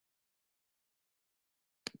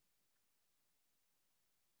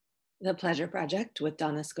The Pleasure Project with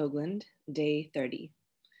Donna Skoglund, day 30.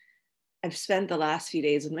 I've spent the last few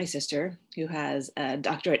days with my sister, who has a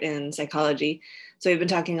doctorate in psychology. So we've been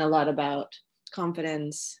talking a lot about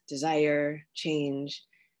confidence, desire, change,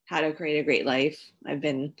 how to create a great life. I've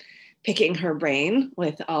been picking her brain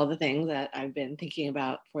with all the things that I've been thinking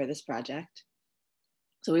about for this project.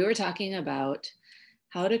 So we were talking about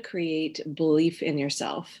how to create belief in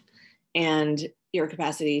yourself and your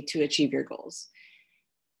capacity to achieve your goals.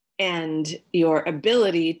 And your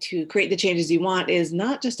ability to create the changes you want is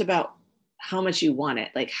not just about how much you want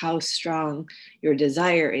it, like how strong your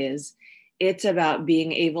desire is. It's about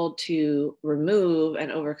being able to remove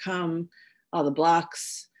and overcome all the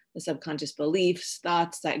blocks, the subconscious beliefs,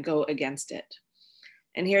 thoughts that go against it.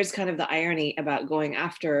 And here's kind of the irony about going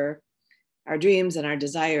after our dreams and our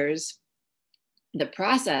desires. The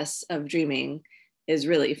process of dreaming is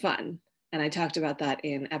really fun. And I talked about that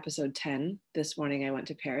in episode 10. This morning I went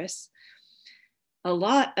to Paris. A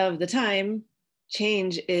lot of the time,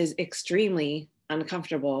 change is extremely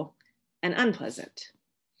uncomfortable and unpleasant.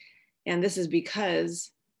 And this is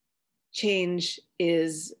because change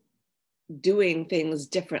is doing things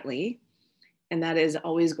differently, and that is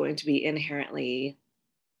always going to be inherently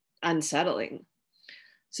unsettling.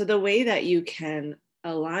 So the way that you can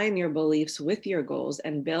align your beliefs with your goals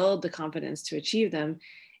and build the confidence to achieve them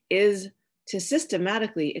is to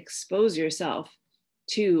systematically expose yourself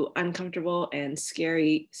to uncomfortable and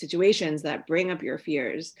scary situations that bring up your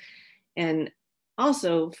fears. And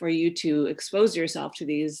also for you to expose yourself to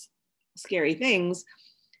these scary things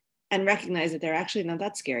and recognize that they're actually not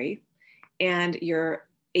that scary. And you're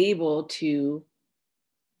able to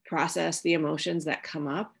process the emotions that come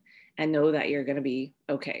up and know that you're going to be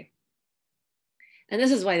okay. And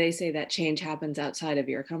this is why they say that change happens outside of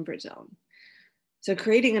your comfort zone. So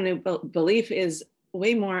creating a new belief is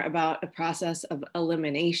way more about a process of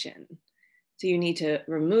elimination. So you need to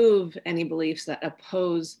remove any beliefs that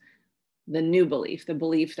oppose the new belief, the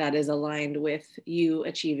belief that is aligned with you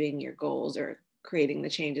achieving your goals or creating the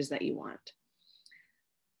changes that you want.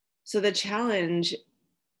 So the challenge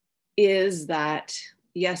is that,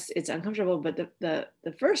 yes, it's uncomfortable, but the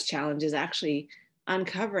first challenge is actually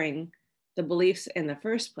uncovering the beliefs in the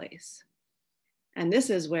first place. And this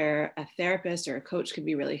is where a therapist or a coach can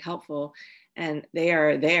be really helpful. And they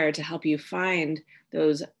are there to help you find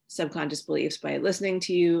those subconscious beliefs by listening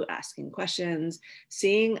to you, asking questions,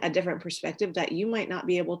 seeing a different perspective that you might not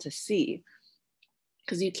be able to see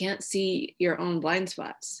because you can't see your own blind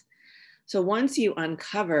spots. So once you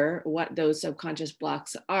uncover what those subconscious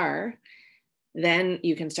blocks are, then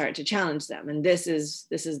you can start to challenge them. And this is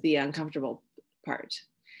the uncomfortable part.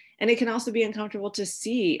 And it can also be uncomfortable to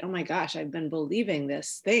see, oh my gosh, I've been believing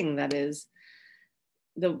this thing that is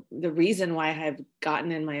the reason why I've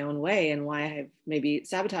gotten in my own way and why I've maybe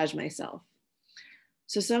sabotaged myself.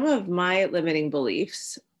 So some of my limiting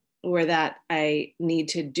beliefs were that I need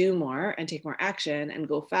to do more and take more action and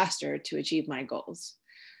go faster to achieve my goals.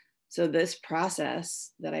 So this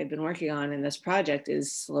process that I've been working on in this project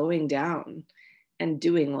is slowing down and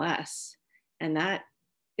doing less. And that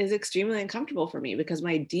is extremely uncomfortable for me because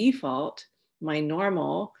my default, my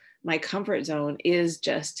normal, my comfort zone is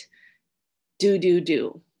just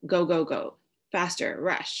do, go, faster,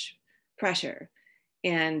 rush, pressure.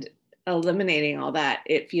 And eliminating all that,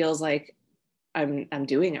 it feels like I'm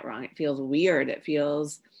doing it wrong. It feels weird. It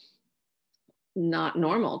feels not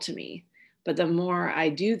normal to me. But the more I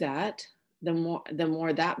do that, the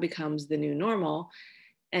more that becomes the new normal.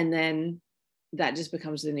 And then that just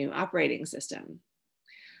becomes the new operating system.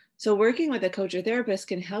 So working with a coach or therapist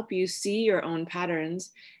can help you see your own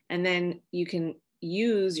patterns, and then you can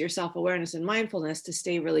use your self-awareness and mindfulness to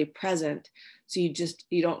stay really present so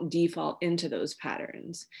you don't default into those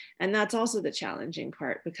patterns. And that's also the challenging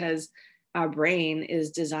part because our brain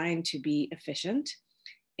is designed to be efficient,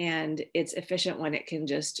 and it's efficient when it can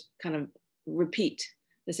just kind of repeat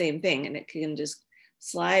the same thing, and it can just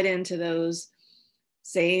slide into those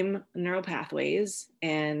same neural pathways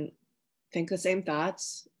and think the same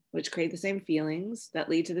thoughts, which create the same feelings that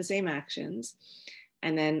lead to the same actions.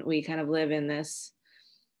 And then we kind of live in this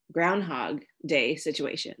Groundhog Day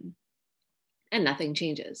situation and nothing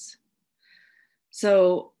changes.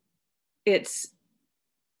 So it's,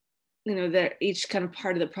 that each kind of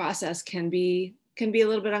part of the process can be a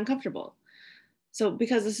little bit uncomfortable. So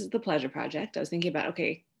because this is the Pleasure Project, I was thinking about,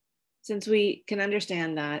 okay, since we can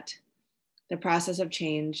understand that the process of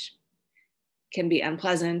change can be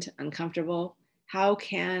unpleasant, uncomfortable, how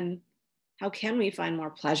can we find more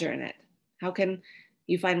pleasure in it? How can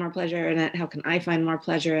you find more pleasure in it? How can I find more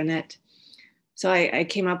pleasure in it? So I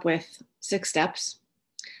came up with 6 steps.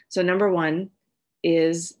 So number 1,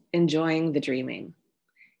 is enjoying the dreaming.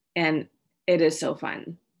 And it is so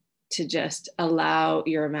fun to just allow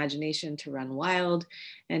your imagination to run wild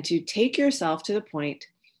and to take yourself to the point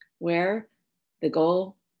where the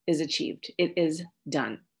goal is achieved. It is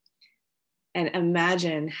done. And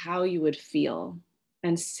imagine how you would feel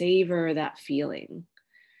and savor that feeling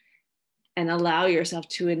and allow yourself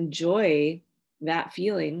to enjoy that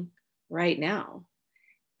feeling right now.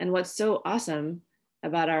 And what's so awesome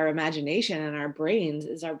about our imagination and our brains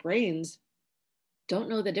is our brains don't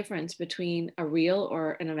know the difference between a real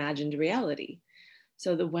or an imagined reality.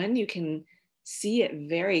 So when you can see it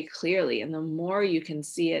very clearly, and the more you can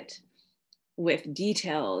see it with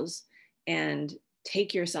details and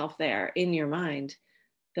take yourself there in your mind,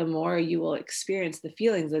 the more you will experience the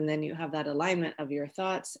feelings. And then you have that alignment of your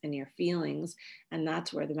thoughts and your feelings. And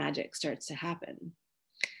that's where the magic starts to happen.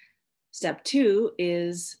 Step 2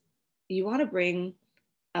 is you want to bring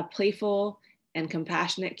a playful and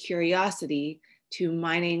compassionate curiosity to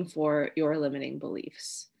mining for your limiting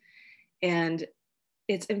beliefs. And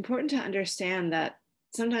it's important to understand that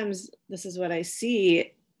sometimes this is what I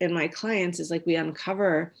see in my clients is like we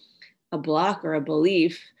uncover a block or a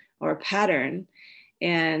belief or a pattern,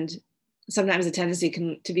 and sometimes the tendency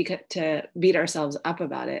can to beat ourselves up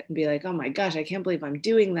about it and be like, oh my gosh, I can't believe I'm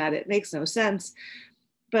doing that. It makes no sense.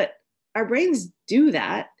 But our brains do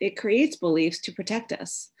that. It creates beliefs to protect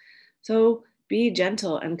us. So be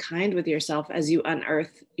gentle and kind with yourself as you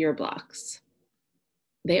unearth your blocks.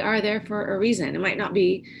 They are there for a reason. It might not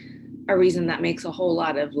be a reason that makes a whole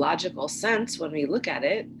lot of logical sense when we look at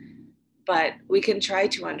it, but we can try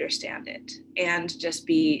to understand it and just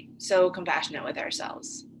be so compassionate with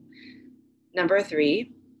ourselves. Number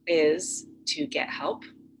 3 is to get help,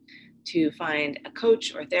 to find a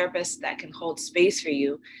coach or therapist that can hold space for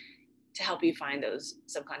you to help you find those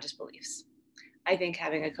subconscious beliefs. I think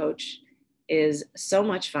having a coach is so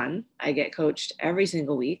much fun. I get coached every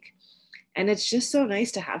single week. And it's just so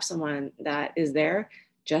nice to have someone that is there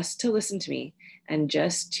just to listen to me and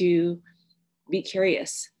just to be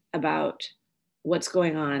curious about what's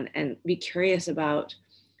going on and be curious about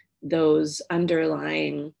those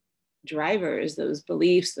underlying drivers, those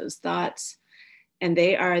beliefs, those thoughts. And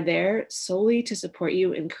they are there solely to support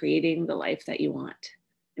you in creating the life that you want.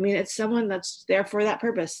 I mean, it's someone that's there for that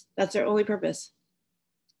purpose. That's their only purpose,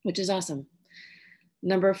 which is awesome.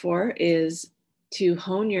 Number 4 is to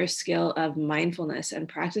hone your skill of mindfulness and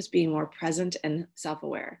practice being more present and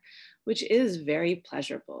self-aware, which is very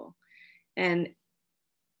pleasurable. And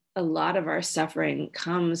a lot of our suffering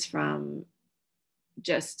comes from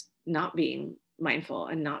just not being mindful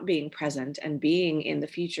and not being present and being in the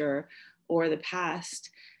future or the past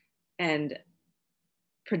and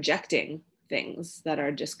projecting things that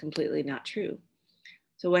are just completely not true.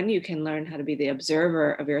 So when you can learn how to be the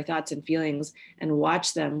observer of your thoughts and feelings and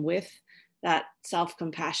watch them with that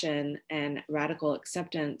self-compassion and radical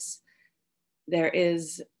acceptance, there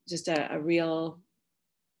is just a real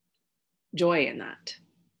joy in that.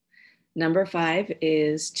 Number 5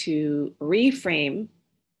 is to reframe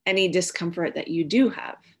any discomfort that you do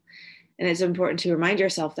have. And it's important to remind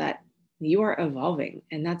yourself that you are evolving,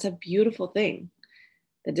 and that's a beautiful thing.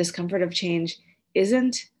 The discomfort of change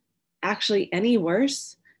isn't actually any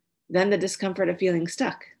worse than the discomfort of feeling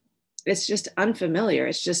stuck. It's just unfamiliar.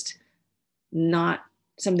 It's just not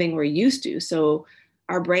something we're used to. So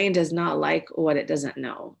our brain does not like what it doesn't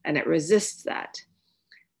know, and it resists that.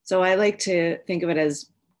 So I like to think of it as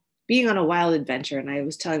being on a wild adventure. And I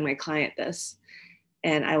was telling my client this,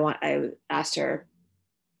 and I asked her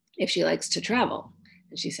if she likes to travel.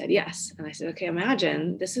 And she said yes. And I said, okay,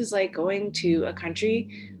 imagine this is like going to a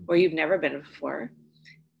country where you've never been before.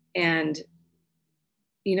 And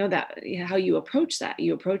you know that how you approach that.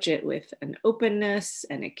 You approach it with an openness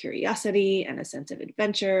and a curiosity and a sense of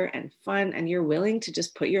adventure and fun. And you're willing to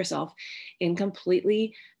just put yourself in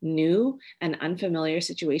completely new and unfamiliar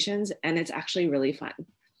situations. And it's actually really fun.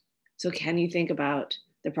 So can you think about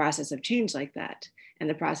the process of change like that and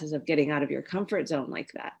the process of getting out of your comfort zone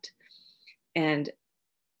like that? And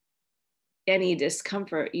any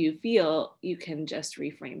discomfort you feel, you can just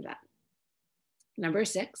reframe that. Number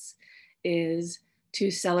 6 is to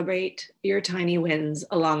celebrate your tiny wins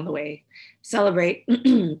along the way. Celebrate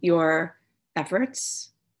your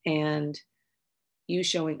efforts and you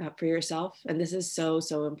showing up for yourself. And this is so,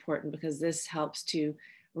 so important because this helps to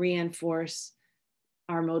reinforce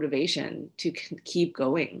our motivation to keep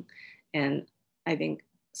going. And I think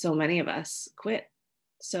so many of us quit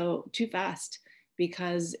so too fast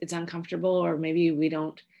because it's uncomfortable, or maybe we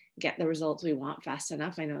don't get the results we want fast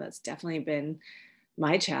enough. I know that's definitely been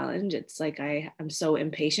my challenge. It's like I'm so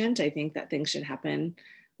impatient. I think that things should happen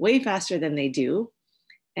way faster than they do,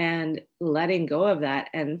 and letting go of that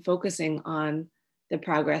and focusing on the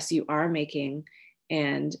progress you are making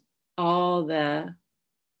and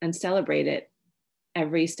and celebrate it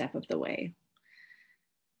every step of the way.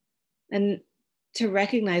 And to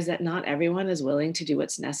recognize that not everyone is willing to do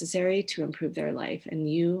what's necessary to improve their life,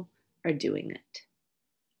 and you are doing it.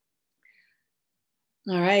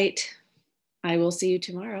 All right. I will see you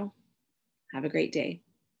tomorrow. Have a great day.